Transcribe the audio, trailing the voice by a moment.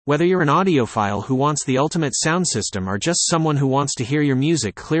Whether you're an audiophile who wants the ultimate sound system or just someone who wants to hear your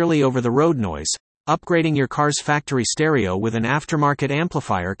music clearly over the road noise, upgrading your car's factory stereo with an aftermarket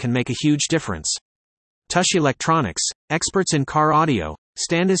amplifier can make a huge difference. Tush Electronics, experts in car audio,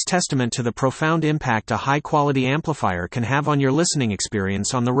 stand as testament to the profound impact a high-quality amplifier can have on your listening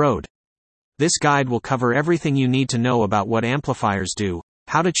experience on the road. This guide will cover everything you need to know about what amplifiers do,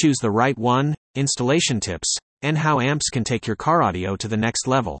 how to choose the right one, installation tips, and how amps can take your car audio to the next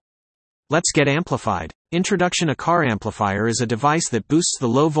level. Let's get amplified. Introduction: a car amplifier is a device that boosts the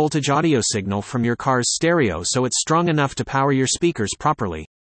low-voltage audio signal from your car's stereo so it's strong enough to power your speakers properly.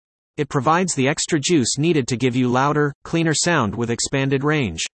 It provides the extra juice needed to give you louder, cleaner sound with expanded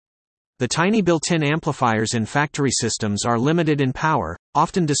range. The tiny built-in amplifiers in factory systems are limited in power,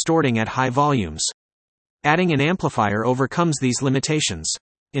 often distorting at high volumes. Adding an amplifier overcomes these limitations.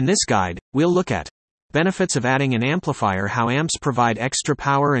 In this guide, we'll look at benefits of adding an amplifier, how amps provide extra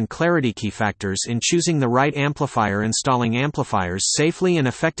power and clarity, key factors in choosing the right amplifier, installing amplifiers safely and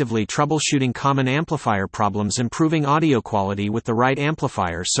effectively, troubleshooting common amplifier problems, improving audio quality with the right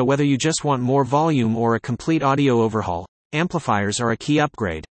amplifier. So whether you just want more volume or a complete audio overhaul, amplifiers are a key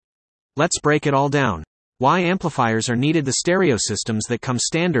upgrade. Let's break it all down. Why amplifiers are needed. The stereo systems that come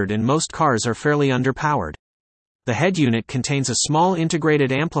standard in most cars are fairly underpowered. The head unit contains a small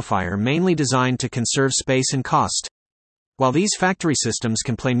integrated amplifier mainly designed to conserve space and cost. While these factory systems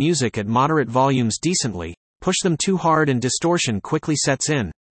can play music at moderate volumes decently, push them too hard and distortion quickly sets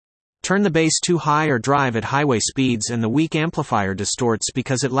in. Turn the bass too high or drive at highway speeds and the weak amplifier distorts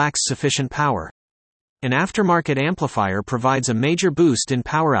because it lacks sufficient power. An aftermarket amplifier provides a major boost in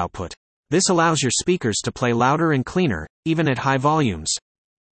power output. This allows your speakers to play louder and cleaner, even at high volumes.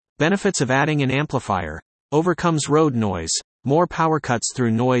 Benefits of adding an amplifier: overcomes road noise, more power cuts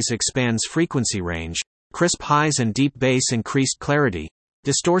through noise, expands frequency range, crisp highs and deep bass, increased clarity,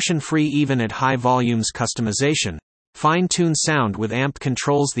 distortion-free even at high volumes, customization, fine-tuned sound with amp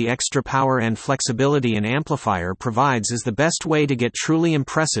controls. The extra power and flexibility an amplifier provides is the best way to get truly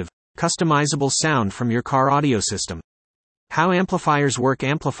impressive, customizable sound from your car audio system. How amplifiers work: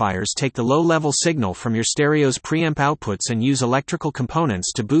 amplifiers take the low-level signal from your stereo's preamp outputs and use electrical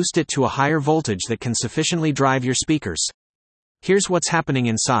components to boost it to a higher voltage that can sufficiently drive your speakers. Here's what's happening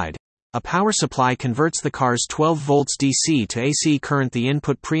inside. A power supply converts the car's 12 volts DC to AC current. The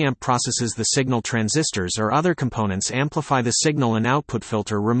input preamp processes the signal. Transistors or other components amplify the signal. An output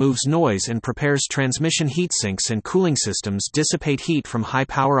filter removes noise and prepares transmission. Heat sinks and cooling systems dissipate heat from high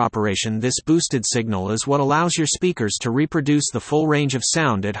power operation. This boosted signal is what allows your speakers to reproduce the full range of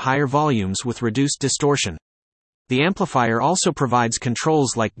sound at higher volumes with reduced distortion. The amplifier also provides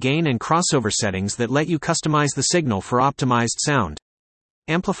controls like gain and crossover settings that let you customize the signal for optimized sound.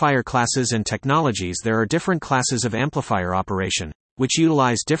 Amplifier classes and technologies: there are different classes of amplifier operation, which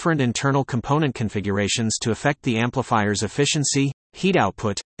utilize different internal component configurations to affect the amplifier's efficiency, heat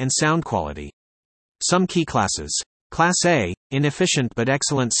output, and sound quality. Some key classes. Class A, inefficient but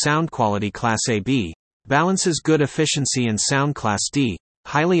excellent sound quality. Class AB, balances good efficiency and sound. Class D,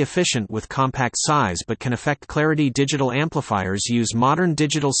 highly efficient with compact size but can affect clarity. Digital amplifiers use modern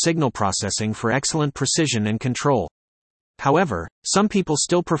digital signal processing for excellent precision and control. However, some people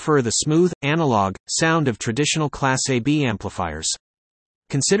still prefer the smooth, analog sound of traditional Class AB amplifiers.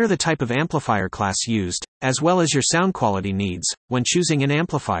 Consider the type of amplifier class used, as well as your sound quality needs, when choosing an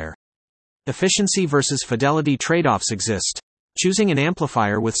amplifier. Efficiency versus fidelity trade-offs exist. Choosing an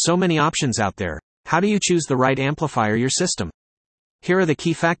amplifier with so many options out there, how do you choose the right amplifier your system? Here are the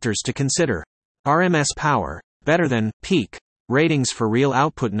key factors to consider. RMS power, better than, peak. Ratings for real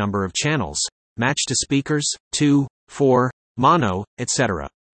output. Number of channels, match to speakers, 2, 4, mono, etc.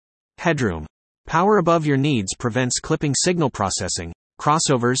 Headroom. Power above your needs prevents clipping. Signal processing,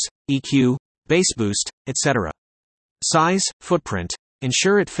 crossovers, EQ, bass boost, etc. Size, footprint.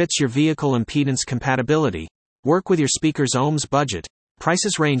 Ensure it fits your vehicle. Impedance compatibility. Work with your speaker's ohms. Budget.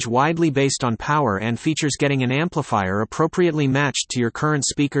 Prices range widely based on power and features. Getting an amplifier appropriately matched to your current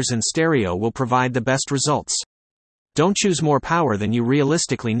speakers and stereo will provide the best results. Don't choose more power than you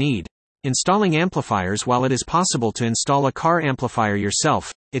realistically need. Installing amplifiers. While it is possible to install a car amplifier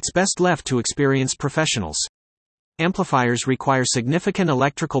yourself, it's best left to experienced professionals. Amplifiers require significant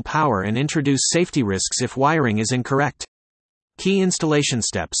electrical power and introduce safety risks if wiring is incorrect. Key installation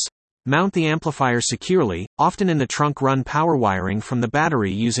steps. Mount the amplifier securely, often in the trunk. Run power wiring from the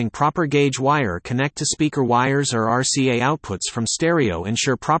battery using proper gauge wire. Connect to speaker wires or RCA outputs from stereo.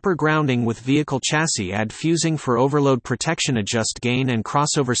 Ensure proper grounding with vehicle chassis. Add fusing for overload protection. Adjust gain and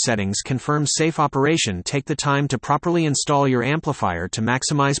crossover settings. Confirm safe operation. Take the time to properly install your amplifier to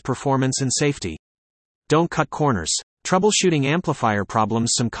maximize performance and safety. Don't cut corners. Troubleshooting amplifier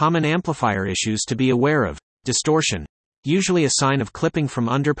problems. Some common amplifier issues to be aware of. Distortion. Usually a sign of clipping from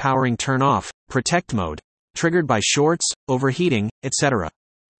underpowering. Turn off, protect mode. Triggered by shorts, overheating, etc.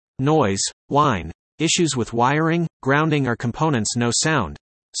 Noise, whine. Issues with wiring, grounding or components. No sound.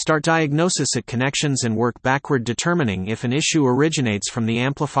 Start diagnosis at connections and work backward. Determining if an issue originates from the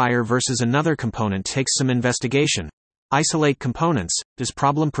amplifier versus another component takes some investigation. Isolate components. Does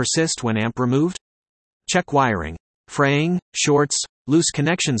problem persist when amp removed? Check wiring. Fraying, shorts, loose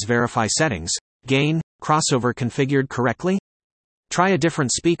connections. Verify settings. Gain, crossover configured correctly? Try a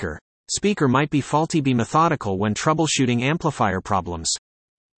different speaker. Speaker might be faulty. Be methodical when troubleshooting amplifier problems.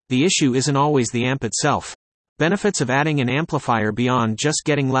 The issue isn't always the amp itself. Benefits of adding an amplifier beyond just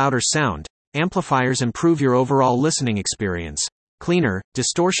getting louder sound. Amplifiers improve your overall listening experience. Cleaner,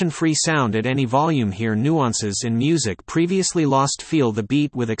 distortion-free sound at any volume. Hear nuances in music previously lost. Feel the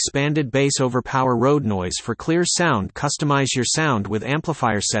beat with expanded bass. Overpower road noise for clear sound. Customize your sound with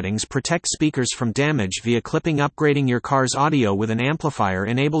amplifier settings. Protect speakers from damage via clipping. Upgrading your car's audio with an amplifier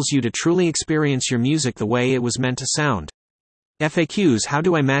enables you to truly experience your music the way it was meant to sound. FAQs. How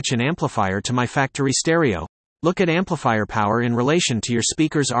do I match an amplifier to my factory stereo? Look at amplifier power in relation to your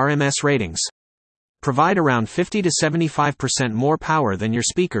speaker's RMS ratings. Provide around 50 to 75% more power than your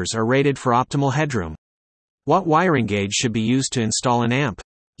speakers are rated for optimal headroom. What wiring gauge should be used to install an amp?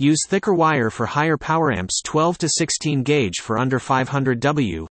 Use thicker wire for higher power amps. 12 to 16 gauge for under 500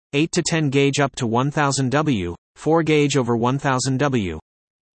 W, 8 to 10 gauge up to 1000 W, 4 gauge over 1000 W.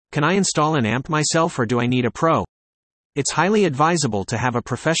 Can I install an amp myself or do I need a pro? It's highly advisable to have a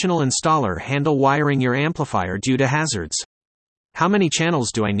professional installer handle wiring your amplifier due to hazards. How many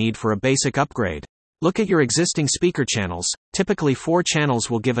channels do I need for a basic upgrade? Look at your existing speaker channels. Typically 4 channels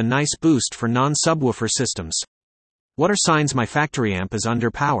will give a nice boost for non-subwoofer systems. What are signs my factory amp is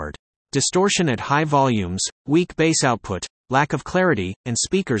underpowered? Distortion at high volumes, weak bass output, lack of clarity, and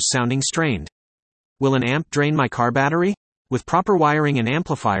speakers sounding strained. Will an amp drain my car battery? With proper wiring, an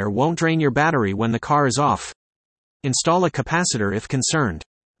amplifier won't drain your battery when the car is off. Install a capacitor if concerned.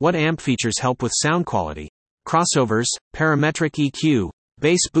 What amp features help with sound quality? Crossovers, parametric EQ,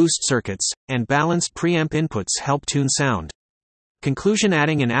 bass boost circuits, and balanced preamp inputs help tune sound. Conclusion: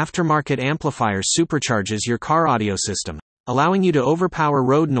 adding an aftermarket amplifier supercharges your car audio system, allowing you to overpower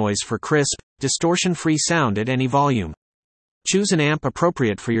road noise for crisp, distortion-free sound at any volume. Choose an amp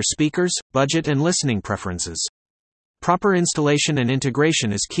appropriate for your speakers, budget, and listening preferences. Proper installation and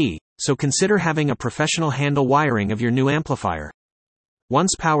integration is key, so consider having a professional handle wiring of your new amplifier.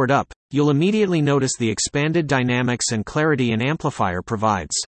 Once powered up, you'll immediately notice the expanded dynamics and clarity an amplifier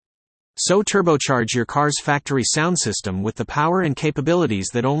provides. So turbocharge your car's factory sound system with the power and capabilities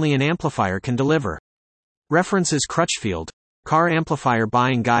that only an amplifier can deliver. References: Crutchfield, Car Amplifier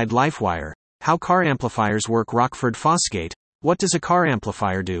Buying Guide, LifeWire, How Car Amplifiers Work, Rockford Fosgate, What Does a Car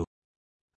Amplifier Do?